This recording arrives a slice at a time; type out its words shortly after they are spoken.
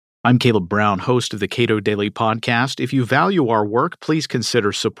I'm Caleb Brown, host of the Cato Daily Podcast. If you value our work, please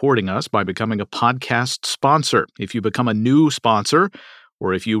consider supporting us by becoming a podcast sponsor. If you become a new sponsor,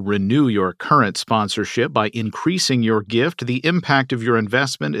 or if you renew your current sponsorship by increasing your gift, the impact of your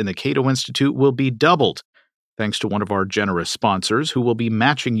investment in the Cato Institute will be doubled, thanks to one of our generous sponsors who will be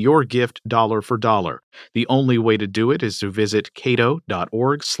matching your gift dollar for dollar. The only way to do it is to visit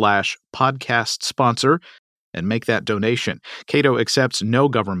cato.org/podcast sponsor and make that donation. Cato accepts no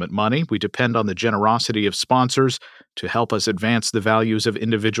government money. We depend on the generosity of sponsors to help us advance the values of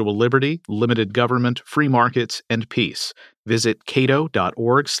individual liberty, limited government, free markets, and peace. Visit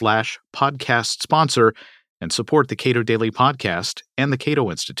cato.org/podcast sponsor and support the Cato Daily Podcast and the Cato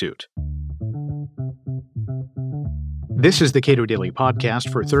Institute. This is the Cato Daily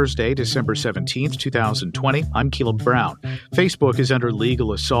Podcast for Thursday, December 17th, 2020. I'm Caleb Brown. Facebook is under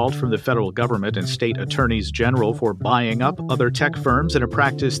legal assault from the federal government and state attorneys general for buying up other tech firms in a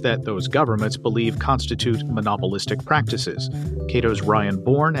practice that those governments believe constitute monopolistic practices. Cato's Ryan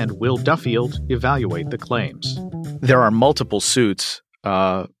Bourne and Will Duffield evaluate the claims. There are multiple suits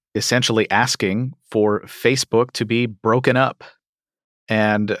essentially asking for Facebook to be broken up.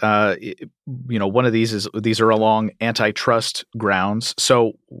 And, one of these are along antitrust grounds.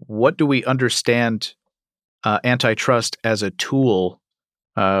 So what do we understand antitrust as a tool,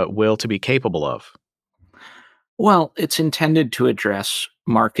 Will, to be capable of? Well, it's intended to address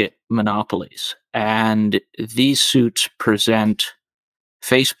market monopolies. And these suits present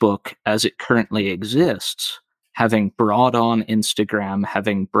Facebook as it currently exists, having brought on Instagram,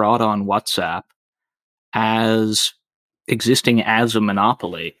 having brought on WhatsApp, as existing as a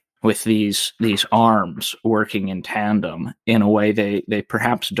monopoly with these arms working in tandem in a way they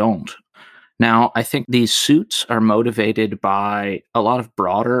perhaps don't. Now, I think these suits are motivated by a lot of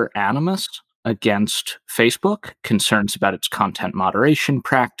broader animus against Facebook, concerns about its content moderation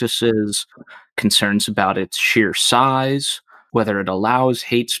practices, concerns about its sheer size, whether it allows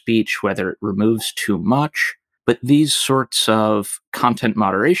hate speech, whether it removes too much. But these sorts of content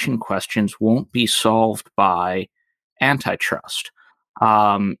moderation questions won't be solved by antitrust.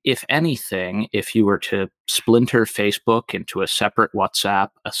 If anything, if you were to splinter Facebook into a separate WhatsApp,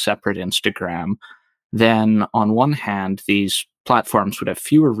 a separate Instagram, then on one hand, these platforms would have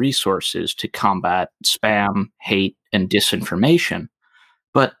fewer resources to combat spam, hate, and disinformation,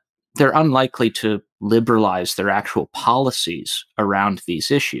 but they're unlikely to liberalize their actual policies around these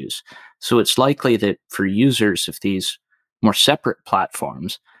issues. So it's likely that for users of these more separate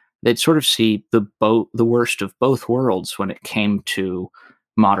platforms, they'd sort of see the worst of both worlds when it came to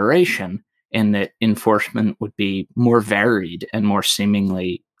moderation, in that enforcement would be more varied and more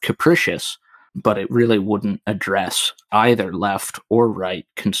seemingly capricious, but it really wouldn't address either left or right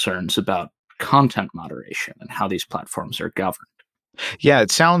concerns about content moderation and how these platforms are governed. Yeah,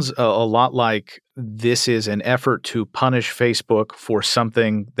 it sounds a lot like this is an effort to punish Facebook for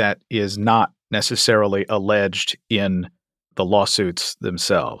something that is not necessarily alleged in the lawsuits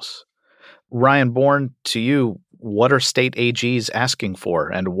themselves. Ryan Bourne, to you, what are state AGs asking for,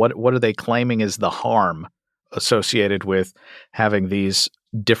 and what are they claiming is the harm associated with having these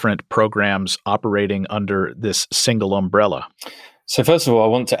different programs operating under this single umbrella? So first of all, I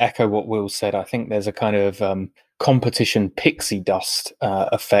want to echo what Will said. I think there's a kind of competition pixie dust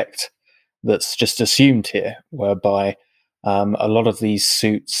effect that's just assumed here, whereby a lot of these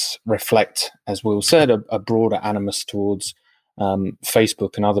suits reflect, as Will said, a broader animus towards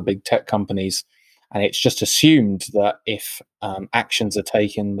Facebook and other big tech companies. And it's just assumed that if actions are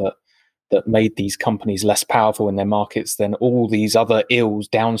taken that made these companies less powerful in their markets, then all these other ills,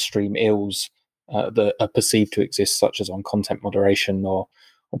 downstream ills that are perceived to exist, such as on content moderation or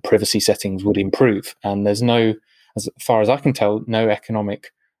privacy settings, would improve. And there's no, as far as I can tell, no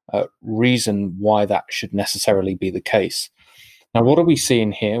economic reason why that should necessarily be the case. Now, what are we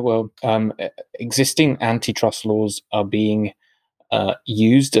seeing here? Well, existing antitrust laws are being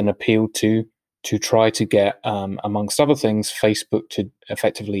used and appealed to try to get, amongst other things, Facebook to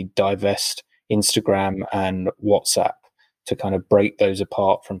effectively divest Instagram and WhatsApp, to kind of break those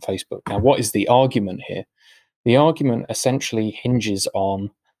apart from Facebook. Now, what is the argument here? The argument essentially hinges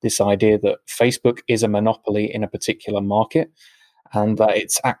on this idea that Facebook is a monopoly in a particular market, and that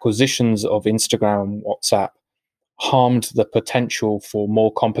its acquisitions of Instagram and WhatsApp harmed the potential for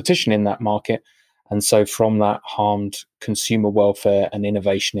more competition in that market, and so from that harmed consumer welfare and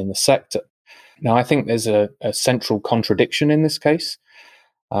innovation in the sector. Now, I think there's a central contradiction in this case,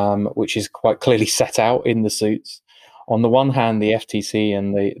 which is quite clearly set out in the suits. On the one hand, the FTC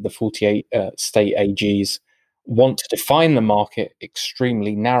and the 48 state AGs want to define the market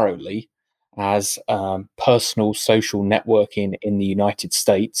extremely narrowly as personal social networking in the United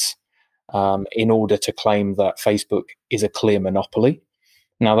States in order to claim that Facebook is a clear monopoly.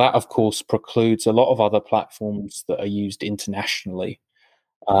 Now, that, of course, precludes a lot of other platforms that are used internationally.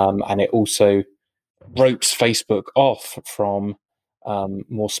 And it also ropes Facebook off from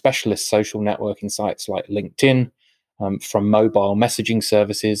more specialist social networking sites like LinkedIn, from mobile messaging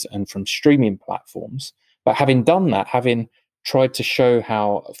services, and from streaming platforms. But having done that, having tried to show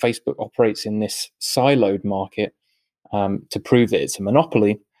how Facebook operates in this siloed market to prove that it's a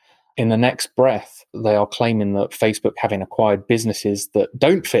monopoly, in the next breath, they are claiming that Facebook, having acquired businesses that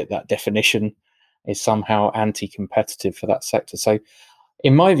don't fit that definition, is somehow anti-competitive for that sector. So,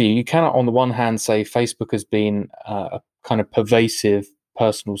 in my view, you cannot, on the one hand, say Facebook has been a kind of pervasive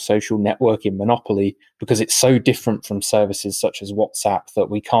personal social networking monopoly because it's so different from services such as WhatsApp that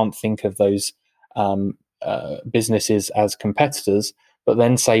we can't think of those businesses as competitors, but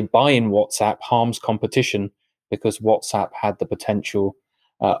then say buying WhatsApp harms competition because WhatsApp had the potential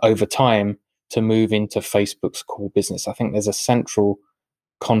over time to move into Facebook's core business. I think there's a central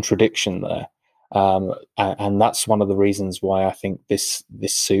contradiction there. And that's one of the reasons why I think this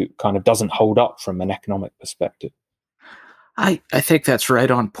suit kind of doesn't hold up from an economic perspective. I think that's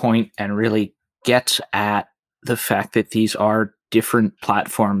right on point and really gets at the fact that these are different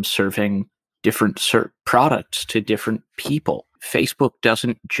platforms serving different products to different people. Facebook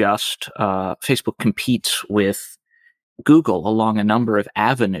doesn't just, Facebook competes with Google along a number of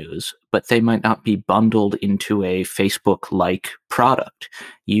avenues, but they might not be bundled into a Facebook-like product.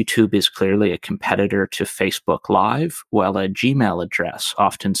 YouTube is clearly a competitor to Facebook Live, while a Gmail address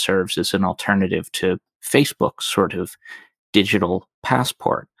often serves as an alternative to Facebook's sort of digital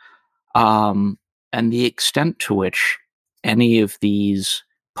passport. And the extent to which any of these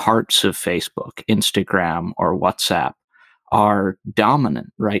parts of Facebook, Instagram, or WhatsApp are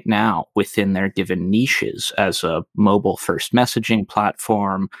dominant right now within their given niches as a mobile first messaging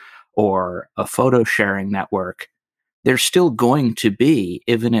platform or a photo sharing network, they're still going to be,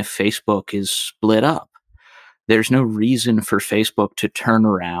 even if Facebook is split up. There's no reason for Facebook to turn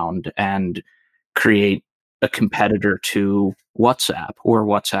around and create a competitor to WhatsApp or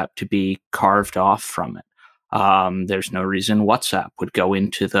WhatsApp to be carved off from it. There's no reason WhatsApp would go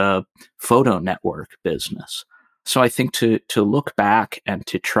into the photo network business. So I think to look back and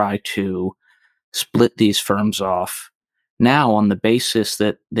to try to split these firms off now on the basis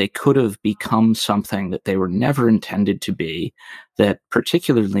that they could have become something that they were never intended to be, that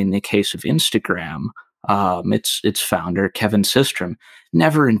particularly in the case of Instagram, its founder, Kevin Systrom,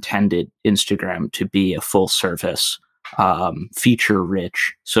 never intended Instagram to be a full service,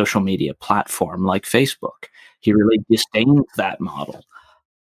 feature-rich social media platform like Facebook. He really disdained that model.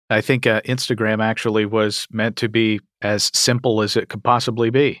 I think Instagram actually was meant to be as simple as it could possibly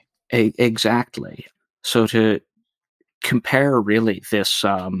be. Exactly. So to compare really this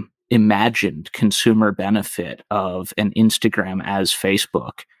imagined consumer benefit of an Instagram as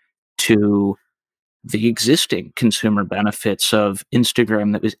Facebook to the existing consumer benefits of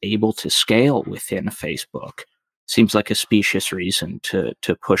Instagram that was able to scale within Facebook seems like a specious reason to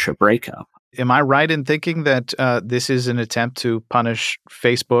push a breakup. Am I right in thinking that this is an attempt to punish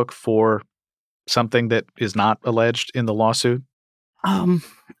Facebook for something that is not alleged in the lawsuit?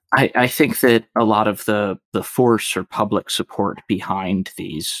 I think that a lot of the force or public support behind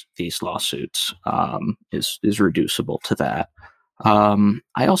these lawsuits is reducible to that.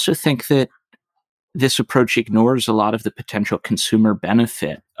 I also think that this approach ignores a lot of the potential consumer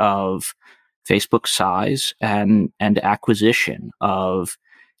benefit of Facebook's size and acquisition of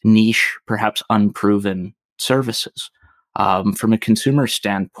niche, perhaps unproven services. From a consumer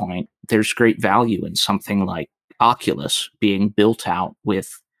standpoint, there's great value in something like Oculus being built out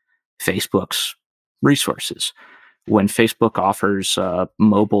with Facebook's resources. When Facebook offers a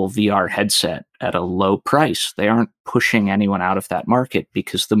mobile VR headset at a low price, they aren't pushing anyone out of that market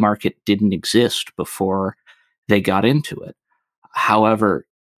because the market didn't exist before they got into it. However,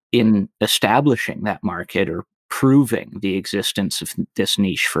 in establishing that market or proving the existence of this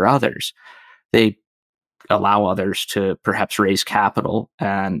niche for others, they allow others to perhaps raise capital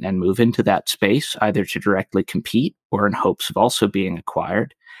and move into that space, either to directly compete or in hopes of also being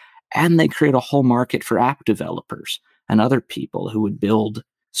acquired. And they create a whole market for app developers and other people who would build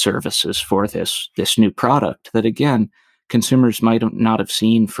services for this new product that, again, consumers might not have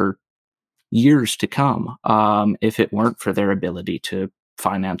seen for years to come if it weren't for their ability to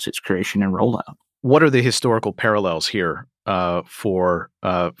finance its creation and rollout. What are the historical parallels here for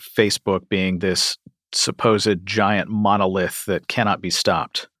Facebook being this supposed giant monolith that cannot be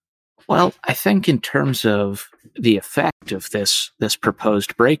stopped? Well, I think in terms of the effect of this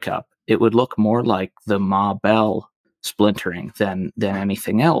proposed breakup, it would look more like the Ma Bell splintering than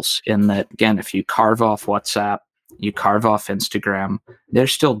anything else. In that, again, if you carve off WhatsApp, you carve off Instagram, they're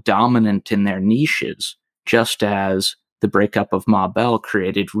still dominant in their niches, just as the breakup of Ma Bell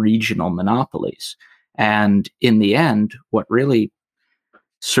created regional monopolies. And in the end, what really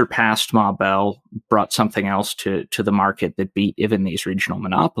surpassed Ma Bell, brought something else to the market that beat even these regional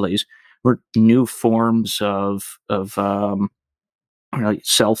monopolies, were new forms of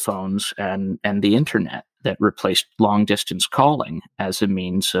cell phones and the internet that replaced long distance calling as a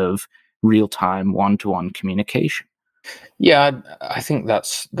means of real time one-to-one communication. Yeah, I think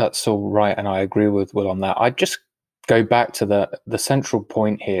that's all right, and I agree with Will on that. I just go back to the central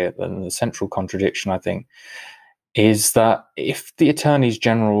point here, and the central contradiction, I think, is that if the attorneys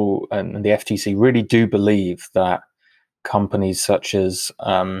general and the FTC really do believe that companies such as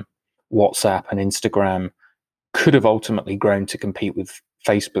WhatsApp and Instagram could have ultimately grown to compete with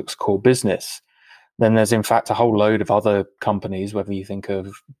Facebook's core business, then there's in fact a whole load of other companies, whether you think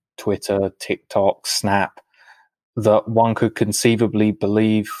of Twitter, TikTok, Snap, that one could conceivably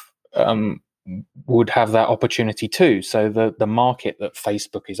believe would have that opportunity too. So the market that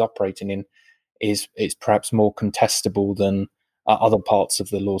Facebook is operating in is perhaps more contestable than other parts of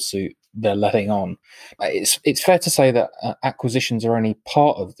the lawsuit they're letting on. It's fair to say that acquisitions are only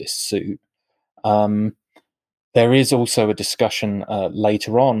part of this suit. There is also a discussion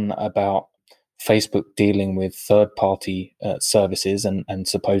later on about Facebook dealing with third-party services and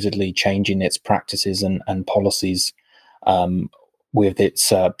supposedly changing its practices and policies with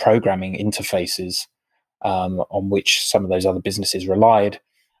its programming interfaces on which some of those other businesses relied,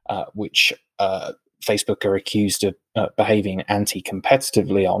 which Facebook are accused of behaving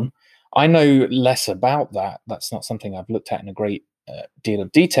anti-competitively on. I know less about that. That's not something I've looked at in a great deal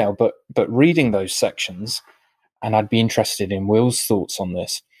of detail, but reading those sections, and I'd be interested in Will's thoughts on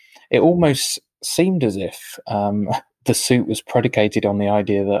this, it almost seemed as if the suit was predicated on the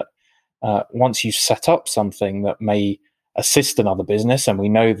idea that once you set up something that may assist another business, and we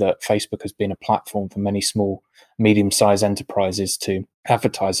know that Facebook has been a platform for many small, medium-sized enterprises to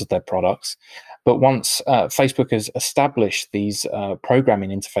advertise their products, but once Facebook has established these programming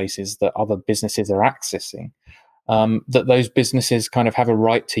interfaces that other businesses are accessing, that those businesses kind of have a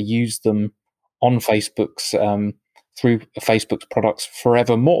right to use them on Facebook's through Facebook's products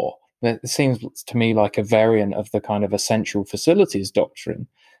forevermore. It seems to me like a variant of the kind of essential facilities doctrine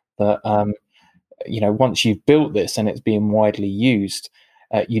that once you've built this and it's being widely used,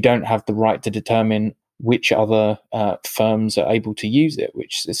 you don't have the right to determine which other firms are able to use it,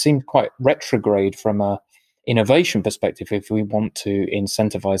 which seems quite retrograde from a innovation perspective if we want to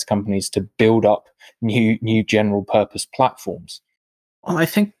incentivize companies to build up new general purpose platforms. Well, I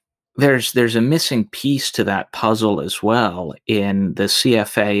think there's a missing piece to that puzzle as well in the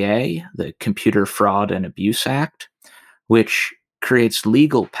CFAA, the Computer Fraud and Abuse Act, which creates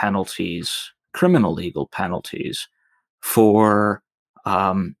legal penalties, criminal legal penalties, for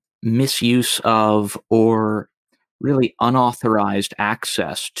misuse of or really unauthorized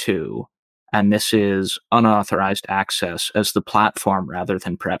access to, and this is unauthorized access as the platform rather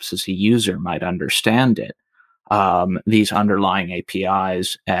than perhaps as a user might understand it, these underlying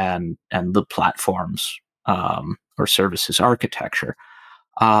APIs and the platform's or services architecture.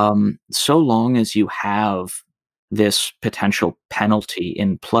 So long as you have this potential penalty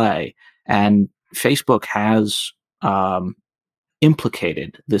in play, and Facebook has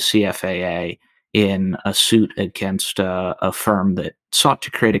implicated the CFAA in a suit against a firm that sought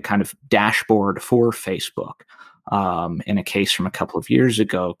to create a kind of dashboard for Facebook in a case from a couple of years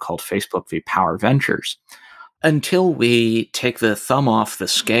ago called Facebook v. Power Ventures. Until we take the thumb off the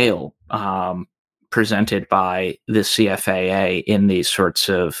scale presented by the CFAA in these sorts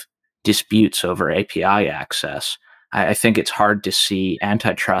of disputes over API access, I think it's hard to see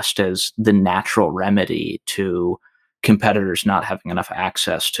antitrust as the natural remedy to competitors not having enough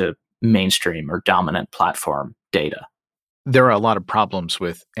access to mainstream or dominant platform data. There are a lot of problems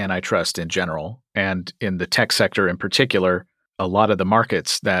with antitrust in general, and in the tech sector in particular, a lot of the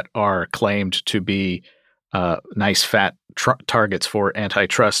markets that are claimed to be nice fat targets for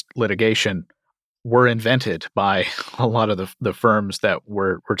antitrust litigation were invented by a lot of the firms that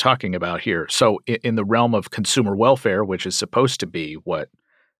we're talking about here. So in the realm of consumer welfare, which is supposed to be what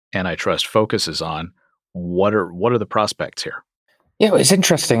antitrust focuses on, what are the prospects here? Yeah, well, it's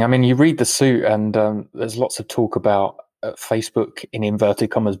interesting. I mean, you read the suit and there's lots of talk about Facebook, in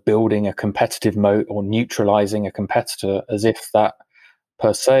inverted commas, building a competitive moat or neutralizing a competitor, as if that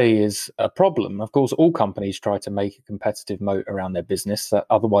per se is a problem. Of course, all companies try to make a competitive moat around their business.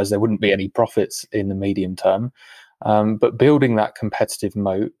 Otherwise, there wouldn't be any profits in the medium term. But building that competitive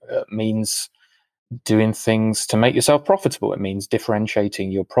moat means doing things to make yourself profitable. It means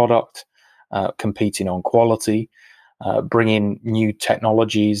differentiating your product, competing on quality, bringing new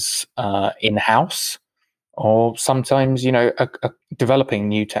technologies in-house, or sometimes, developing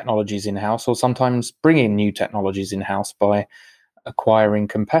new technologies in-house, or sometimes bringing new technologies in-house by acquiring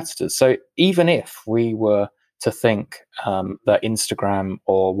competitors. So even if we were to think that Instagram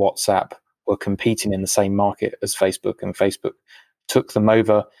or WhatsApp were competing in the same market as Facebook, and Facebook took them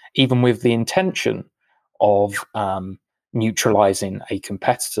over, even with the intention of neutralizing a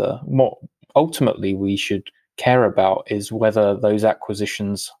competitor, what ultimately we should care about is whether those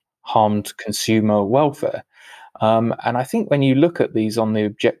acquisitions harmed consumer welfare. And I think when you look at these on the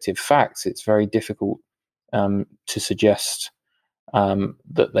objective facts, it's very difficult to suggest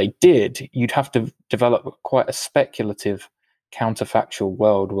that they did. You'd have to develop quite a speculative counterfactual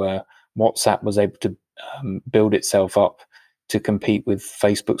world where WhatsApp was able to build itself up to compete with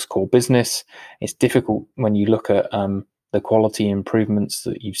Facebook's core business. It's difficult when you look at the quality improvements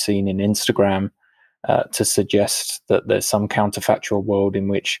that you've seen in Instagram to suggest that there's some counterfactual world in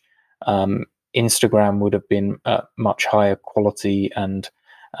which Instagram would have been much higher quality and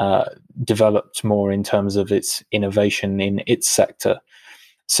developed more in terms of its innovation in its sector.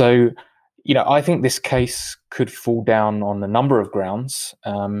 So, I think this case could fall down on a number of grounds.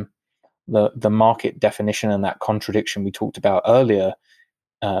 The market definition and that contradiction we talked about earlier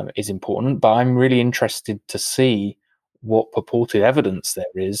is important, but I'm really interested to see what purported evidence there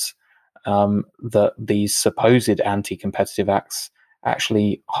is that these supposed anti-competitive acts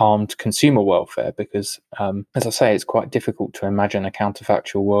actually harmed consumer welfare, because, as I say, it's quite difficult to imagine a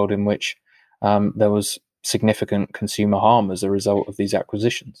counterfactual world in which there was significant consumer harm as a result of these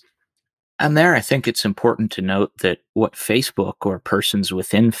acquisitions. And there, I think it's important to note that what Facebook or persons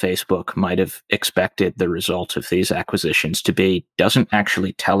within Facebook might have expected the result of these acquisitions to be doesn't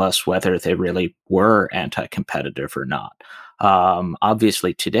actually tell us whether they really were anti-competitive or not.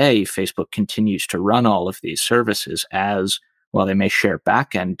 Obviously, today, Facebook continues to run all of these services as, while they may share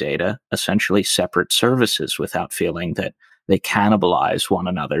back-end data, essentially separate services without feeling that they cannibalize one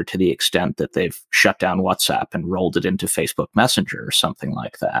another to the extent that they've shut down WhatsApp and rolled it into Facebook Messenger or something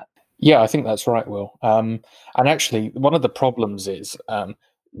like that. Yeah, I think that's right, Will. And actually, one of the problems is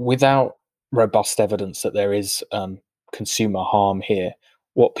without robust evidence that there is consumer harm here,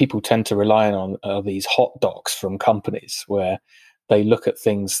 what people tend to rely on are these hot docs from companies where they look at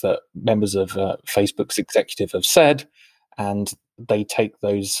things that members of Facebook's executive have said, and they take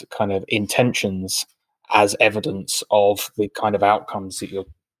those kind of intentions as evidence of the kind of outcomes that you're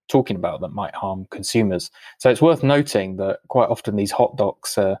talking about that might harm consumers. So it's worth noting that quite often these hot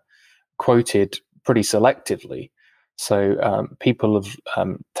docs are quoted pretty selectively. So people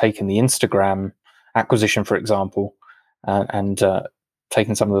have taken the Instagram acquisition, for example, and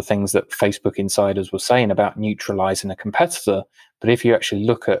taken some of the things that Facebook insiders were saying about neutralizing a competitor. But if you actually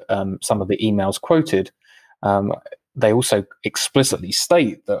look at some of the emails quoted, they also explicitly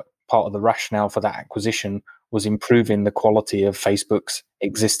state that part of the rationale for that acquisition was improving the quality of Facebook's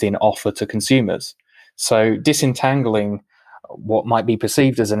existing offer to consumers. So disentangling what might be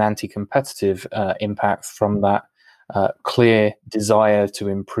perceived as an anti-competitive impact from that clear desire to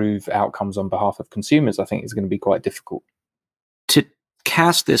improve outcomes on behalf of consumers, I think is going to be quite difficult. To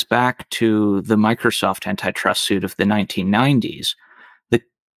cast this back to the Microsoft antitrust suit of the 1990s, the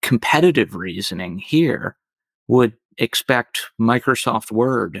competitive reasoning here would expect Microsoft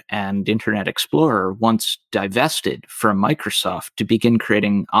Word and Internet Explorer, once divested from Microsoft, to begin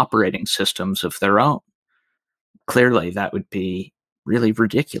creating operating systems of their own. Clearly, that would be really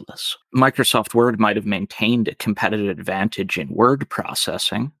ridiculous. Microsoft Word might have maintained a competitive advantage in word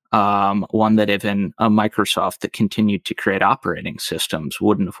processing, one that even a Microsoft that continued to create operating systems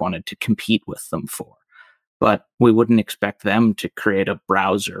wouldn't have wanted to compete with them for. But we wouldn't expect them to create a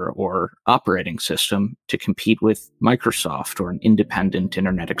browser or operating system to compete with Microsoft or an independent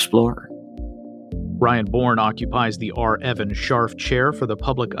Internet Explorer. Brian Bourne occupies the R. Evan Scharf Chair for the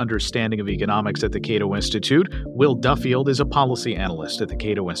Public Understanding of Economics at the Cato Institute. Will Duffield is a policy analyst at the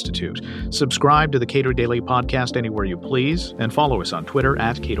Cato Institute. Subscribe to the Cato Daily Podcast anywhere you please, and follow us on Twitter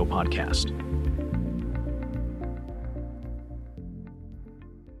 @Cato Podcast.